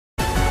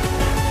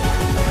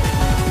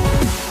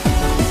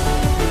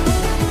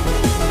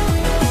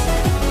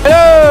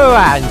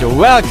And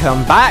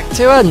welcome back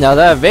to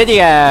another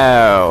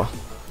video!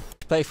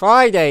 Play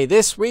Friday.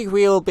 This week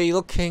we'll be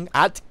looking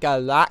at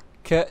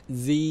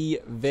Galak-Z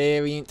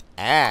Variant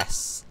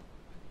S.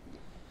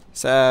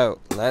 So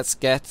let's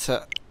get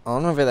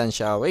on with it then,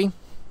 shall we?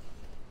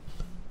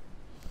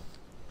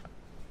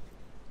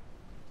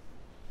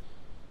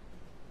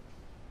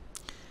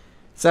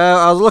 So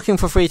I was looking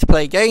for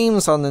free-to-play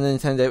games on the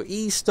Nintendo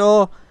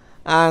eStore,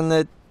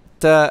 and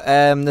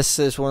this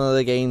is one of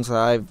the games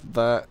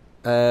that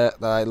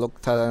I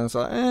looked at and was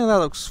like, that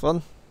looks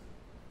fun.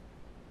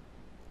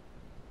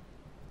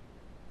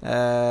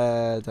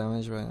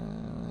 Damage. Yes.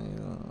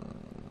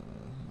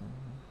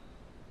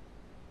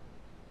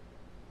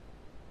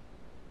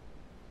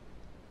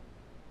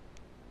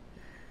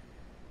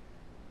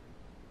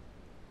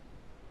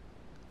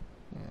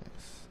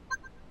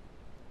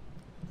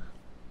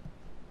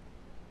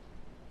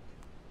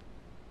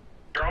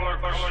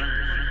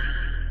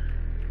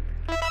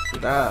 See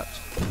that.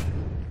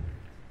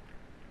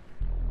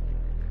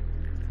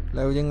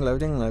 Loading,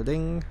 loading,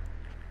 loading.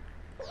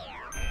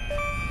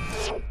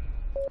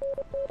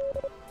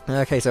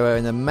 Okay, so we're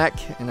in a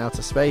mech in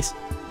outer space.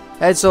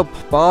 Heads up,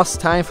 boss.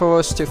 Time for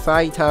us to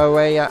fight our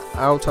way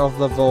out of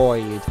the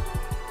void.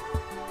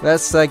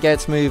 Let's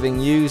get moving.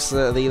 Use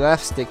the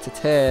left stick to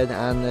turn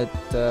and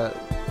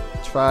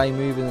try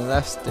moving the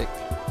left stick.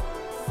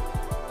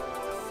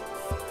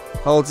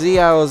 Hold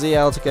ZR or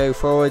ZL to go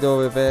forward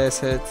or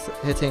reverse.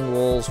 Hitting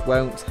walls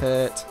won't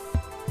hurt.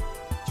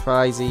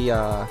 Try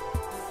ZR.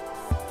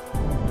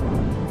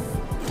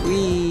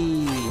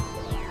 Whee!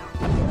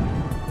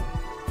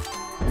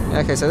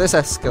 Okay, so this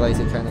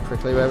escalated kind of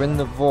quickly. We're in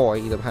the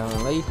void,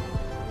 apparently.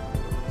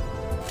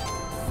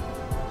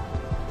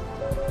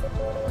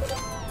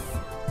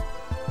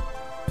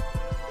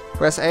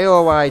 Press A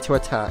or Y to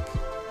attack.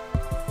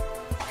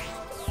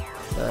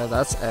 So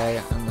that's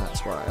A and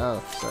that's Y.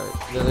 Oh, so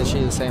they're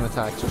literally the same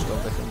attack, just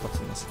on different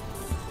buttons.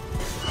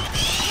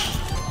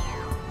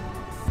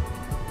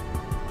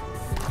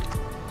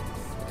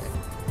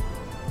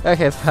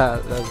 Okay,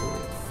 that's weird.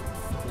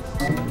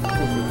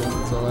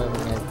 It's all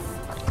over me.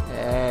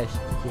 Yeah,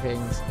 sticky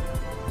things.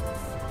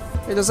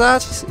 Wait, does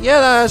that actually... Yeah,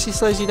 that actually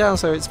slows you down,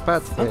 so it's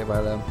bad to get hit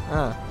by them.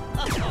 Ah.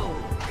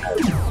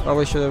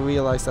 Probably should have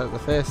realised that the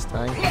first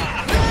time.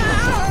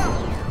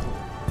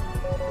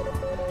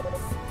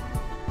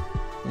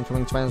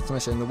 Incoming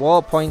transmission. The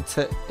wall point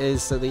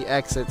is the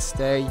exit.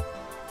 Stay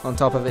on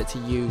top of it to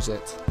use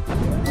it.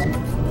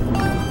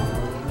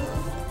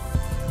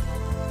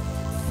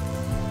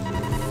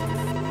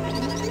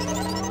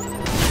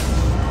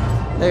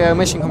 There you go,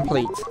 mission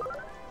complete.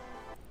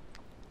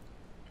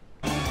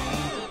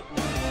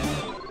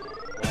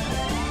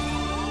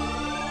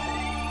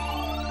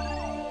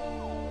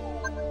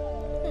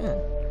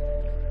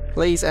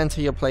 Please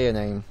enter your player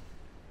name.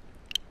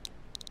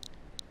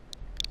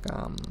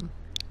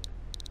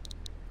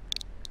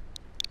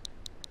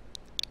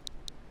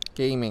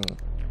 Gaming.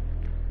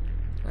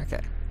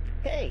 Okay.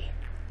 Hey.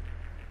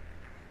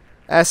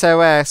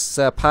 SOS,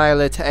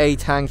 pilot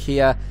A-Tank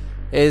here.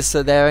 Is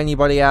there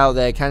anybody out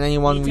there? Can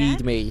anyone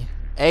read me?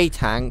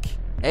 A-Tank.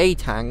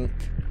 A-Tank.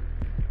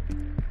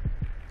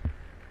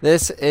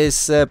 This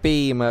is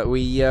Beam.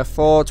 We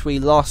thought we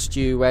lost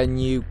you when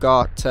you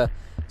got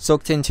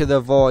sucked into the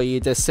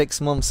void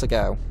 6 months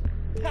ago.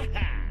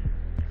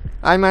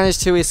 I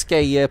managed to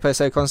escape,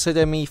 so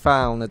consider me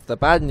found. The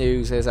bad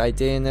news is I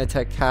didn't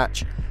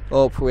catch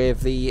up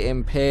with the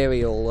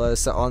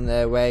Imperials on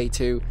their way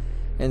to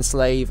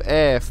enslave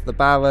Earth. The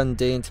Baron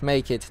didn't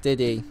make it, did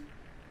he?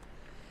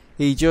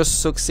 He just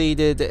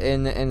succeeded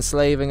in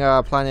enslaving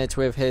our planet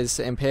with his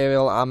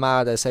Imperial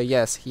Armada, so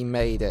yes, he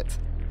made it.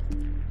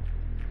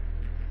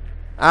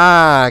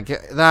 Ah,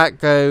 that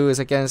goes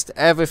against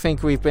everything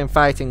we've been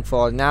fighting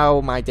for. Now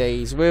my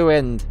day's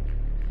ruined.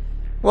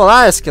 Well,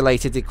 that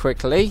escalated it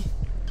quickly.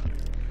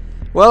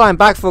 Well, I'm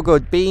back for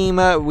good. Beam,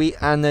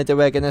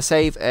 we're gonna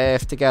save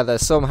Earth together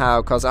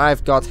somehow, cause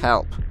I've got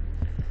help.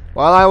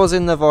 While I was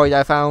in the void,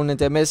 I found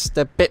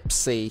Mr.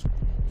 Bipsy.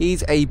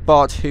 He's a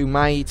bot who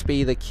might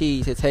be the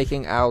key to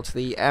taking out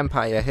the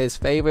Empire. His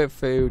favourite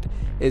food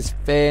is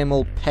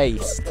thermal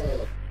paste.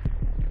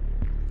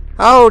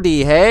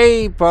 Howdy,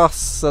 hey,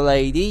 boss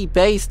lady.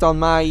 Based on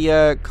my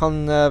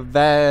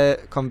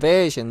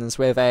conversions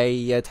with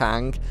a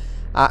tank,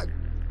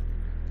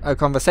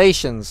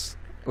 conversations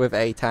with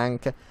a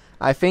tank,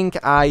 I think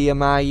I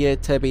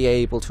might be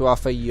able to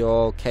offer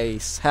your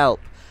case help,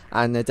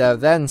 and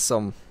then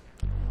some.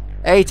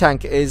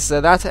 A-Tank, is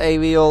that a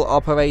real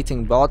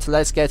operating bot?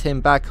 Let's get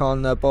him back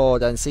on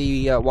board and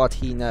see what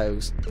he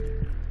knows.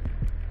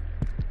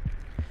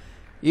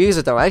 Use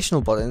the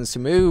directional buttons to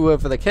move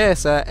over the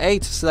cursor, A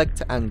to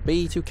select and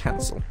B to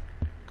cancel.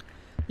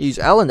 Use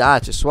L and R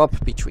to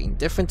swap between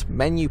different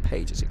menu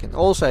pages. You can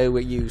also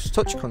use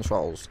touch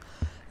controls.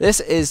 This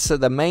is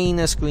the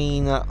main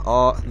screen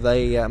or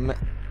the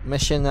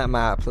mission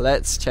map.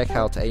 Let's check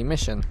out a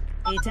mission.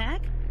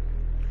 A-Tank?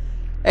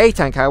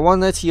 A-Tank, I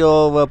wanted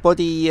your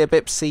buddy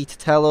Bipsy to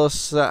tell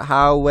us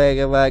how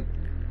we're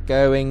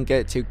going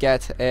to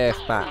get Earth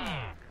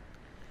back.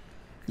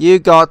 You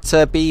got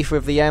beef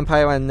with the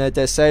Empire, and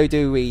so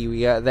do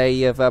we. They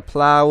have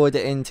ploughed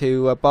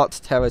into bot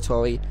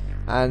territory,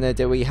 and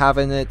we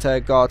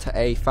haven't got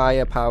a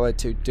firepower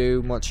to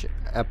do much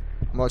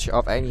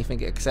of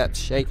anything except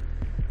shake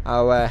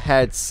our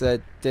heads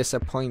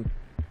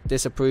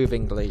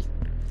disapprovingly.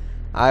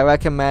 I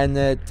recommend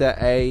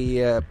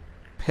a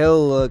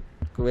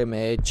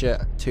pilgrimage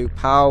to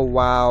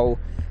powwow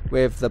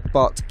with the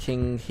bot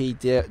king. He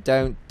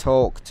don't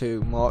talk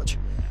too much,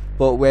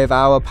 but with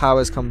our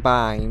powers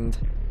combined.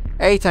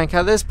 Hey Tank,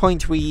 at this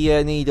point we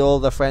need all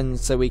the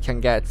friends we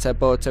can get,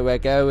 but we're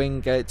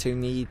going to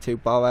need to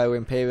borrow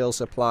Imperial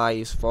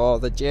supplies for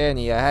the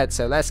journey ahead,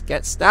 so let's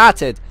get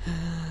started.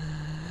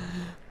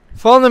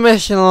 From the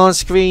mission launch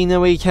screen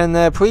we can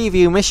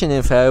preview mission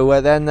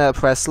info, then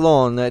press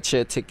launch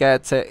to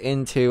get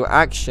into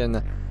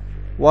action.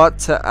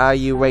 What are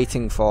you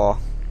waiting for?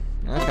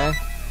 Okay.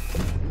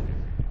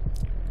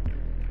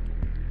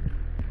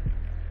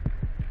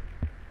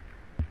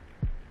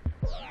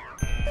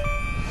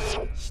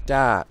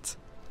 Start.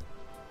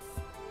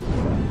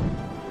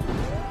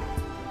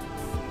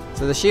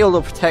 So the shield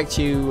will protect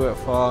you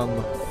from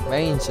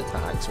ranged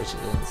attacks, which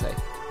it didn't say.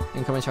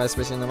 Incoming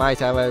transmission, the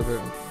right arrow over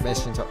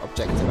mission to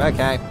objective.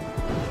 Okay.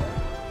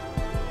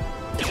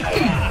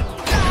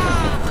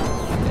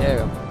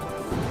 There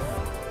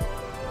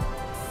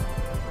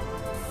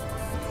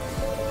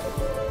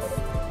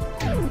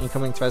we go.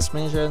 Incoming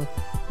transmission.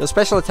 Your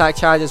special attack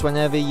charges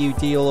whenever you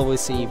deal or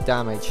receive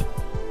damage.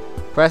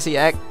 Press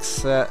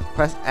X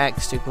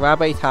to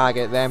grab a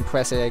target, then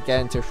press it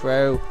again to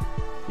throw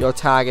your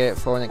target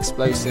for an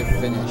explosive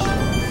finish.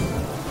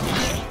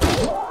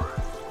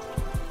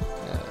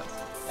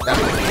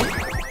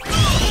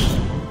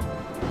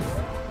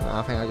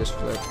 I think I just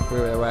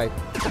threw it away. You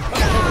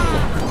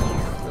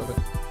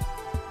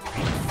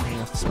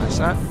have to smash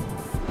that.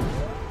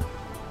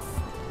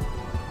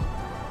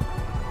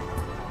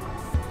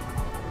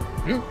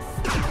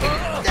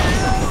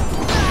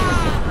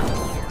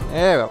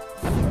 There we go.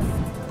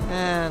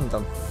 And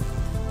done.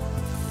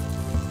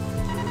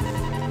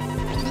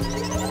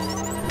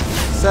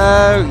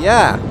 So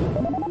yeah.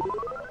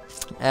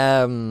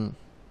 Yeah,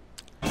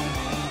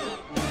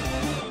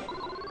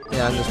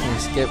 I'm just going to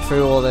skip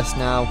through all this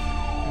now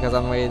because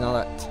I'm really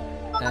not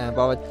that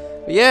bothered.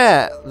 But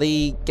yeah,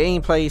 the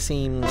gameplay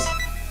seems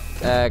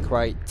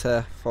quite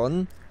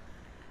fun.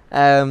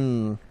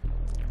 Kind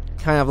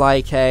of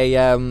like a you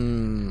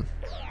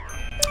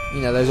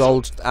know, those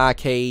old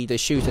arcade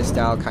shooter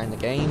style kind of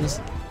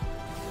games.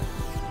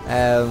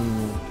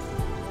 And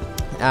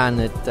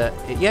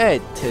yeah,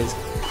 it is.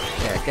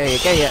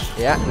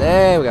 Yeah,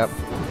 there we go.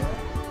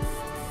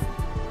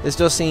 This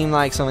does seem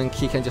like something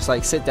you can just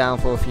like sit down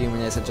for a few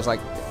minutes and just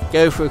like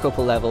go through a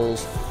couple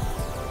levels,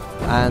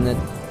 and and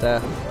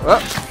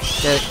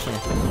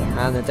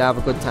have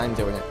a good time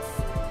doing it.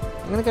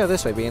 I'm gonna go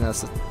this way, being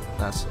that's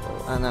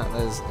and that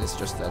is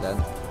just dead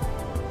end.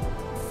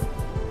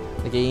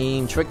 The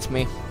game tricked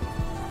me.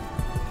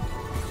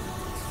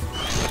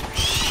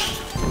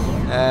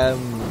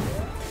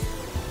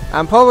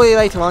 And probably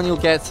later on you'll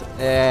get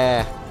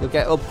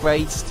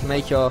upgrades to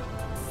make your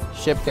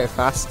ship go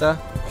faster.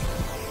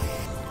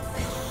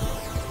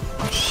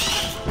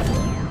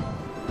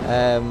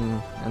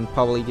 And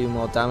probably do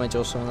more damage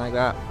or something like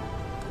that.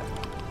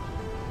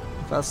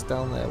 If that's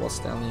down there, what's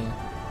down here?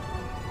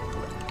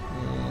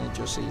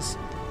 Just these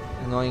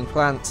annoying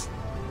plants.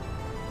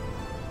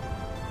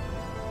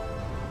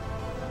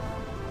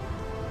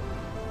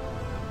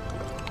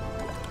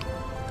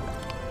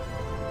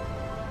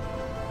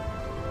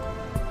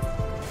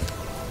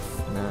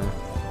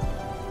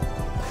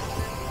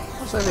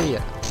 What's over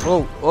here?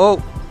 Oh, oh!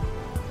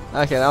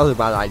 Okay, that was a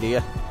bad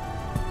idea.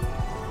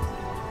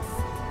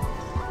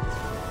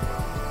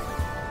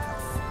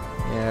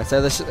 Yeah,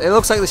 so it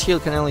looks like the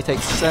shield can only take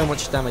so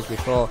much damage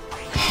before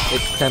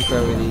it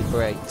temporarily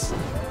breaks.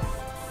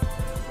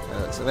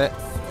 Looks of it.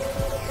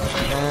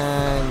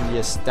 And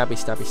you stabby,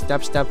 stabby,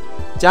 stab, stab.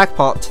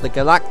 Jackpot! The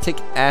Galactic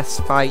S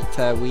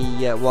fighter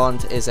we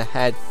want is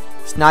ahead.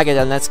 Snag it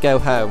and let's go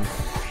home.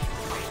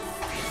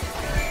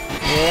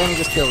 Yeah, let me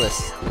just kill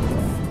this.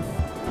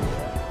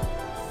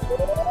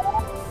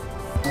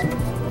 And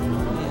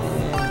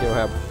go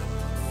home.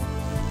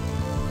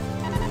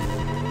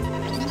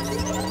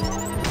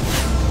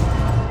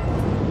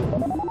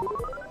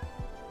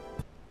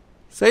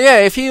 So yeah,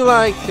 if you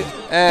like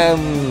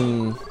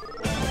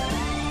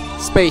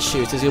space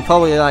shooters, you'll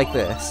probably like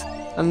this.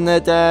 And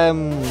that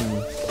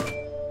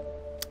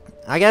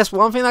I guess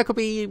one thing that could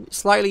be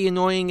slightly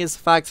annoying is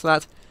the fact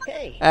that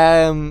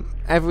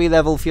every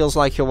level feels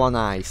like you're on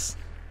ice.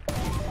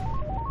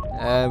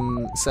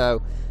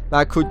 So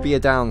that could be a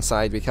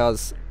downside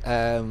because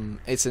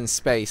it's in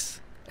space.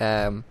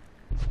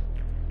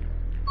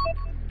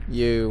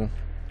 You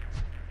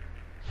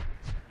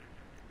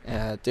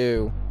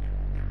do.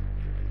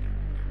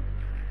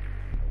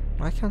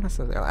 Why can't I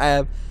say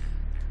that?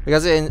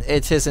 Because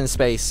it is in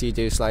space, you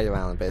do slide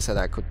around a bit, so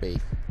that could be.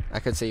 I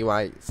could see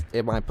why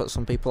it might put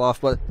some people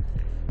off, but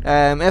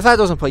if that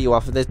doesn't put you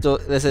off,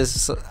 this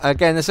is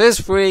again, this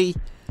is free.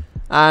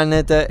 and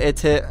it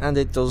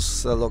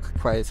does look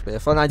quite a bit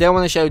of fun. I don't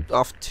want to show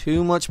off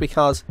too much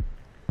because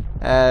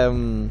I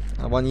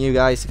want you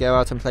guys to go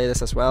out and play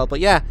this as well. But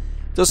yeah,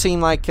 it does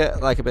seem like a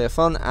bit of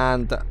fun,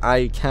 and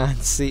I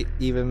can't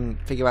even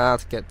figure out how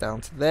to get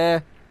down to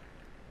there.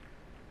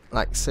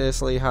 Like,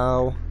 seriously,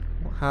 how?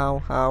 I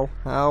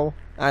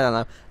don't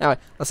know. Anyway,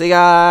 I'll see you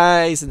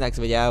guys in the next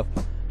video.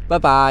 Bye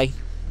bye.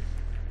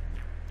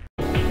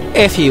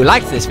 If you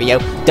liked this video,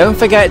 don't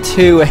forget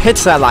to hit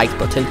that like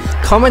button,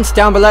 comment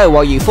down below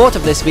what you thought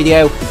of this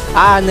video,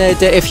 and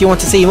if you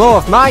want to see more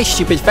of my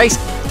stupid face,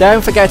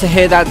 don't forget to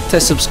hit that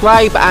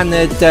subscribe and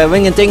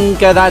ring and ding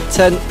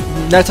that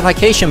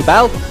notification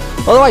bell.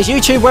 Otherwise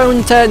YouTube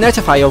won't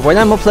notify you when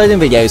I'm uploading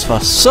videos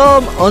for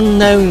some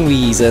unknown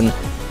reason.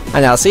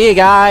 And I'll see you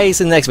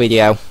guys in the next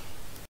video.